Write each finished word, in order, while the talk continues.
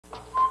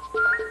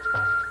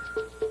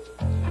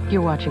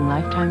You're watching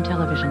Lifetime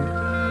Television.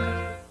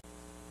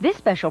 This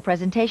special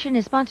presentation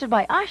is sponsored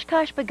by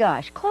Oshkosh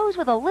Bagosh, clothes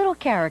with a little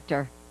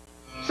character.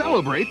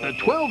 Celebrate the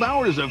 12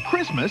 hours of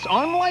Christmas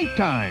on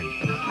Lifetime.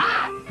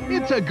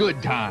 It's a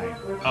good time,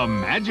 a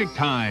magic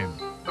time,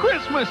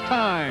 Christmas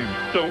time.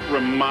 Don't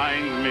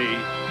remind me.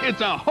 It's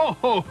a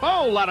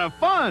ho-ho-ho lot of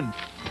fun.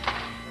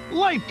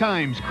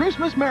 Lifetime's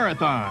Christmas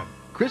Marathon.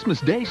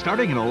 Christmas Day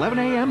starting at 11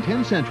 a.m.,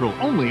 10 Central,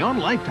 only on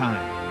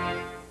Lifetime.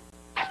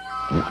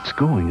 What's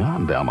going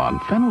on down on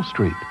Fennel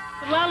Street?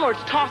 The landlord's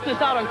tossing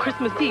us out on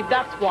Christmas Eve,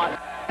 that's what.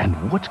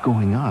 And what's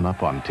going on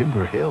up on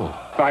Timber Hill?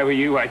 If I were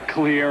you, I'd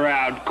clear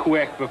out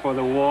quick before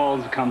the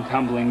walls come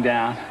tumbling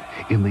down.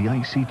 In the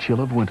icy chill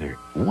of winter,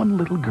 one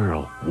little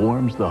girl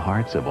warms the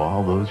hearts of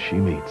all those she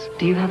meets.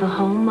 Do you have a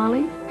home,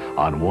 Molly?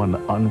 On one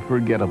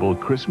unforgettable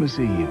Christmas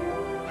Eve,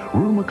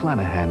 Rue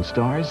McClanahan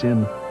stars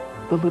in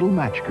The Little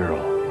Match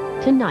Girl.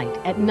 Tonight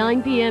at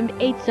 9 p.m.,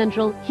 8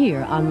 Central,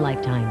 here on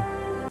Lifetime.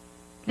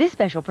 This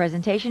special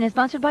presentation is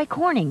sponsored by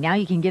Corning. Now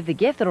you can give the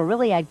gift that'll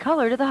really add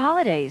color to the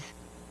holidays.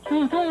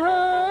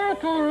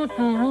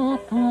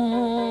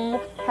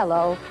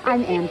 Hello,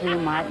 I'm Andrea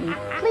Martin.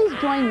 Please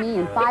join me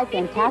and 5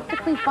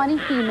 fantastically funny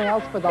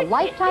females for the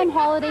Lifetime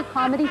Holiday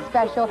Comedy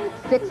Special,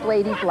 6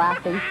 Ladies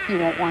Laughing. You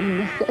won't want to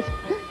miss it.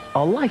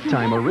 A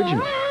Lifetime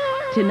original.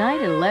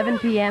 Tonight at 11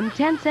 p.m.,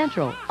 10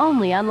 Central,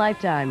 only on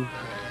Lifetime.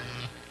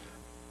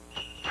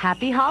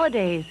 Happy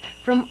holidays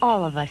from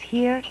all of us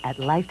here at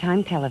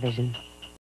Lifetime Television.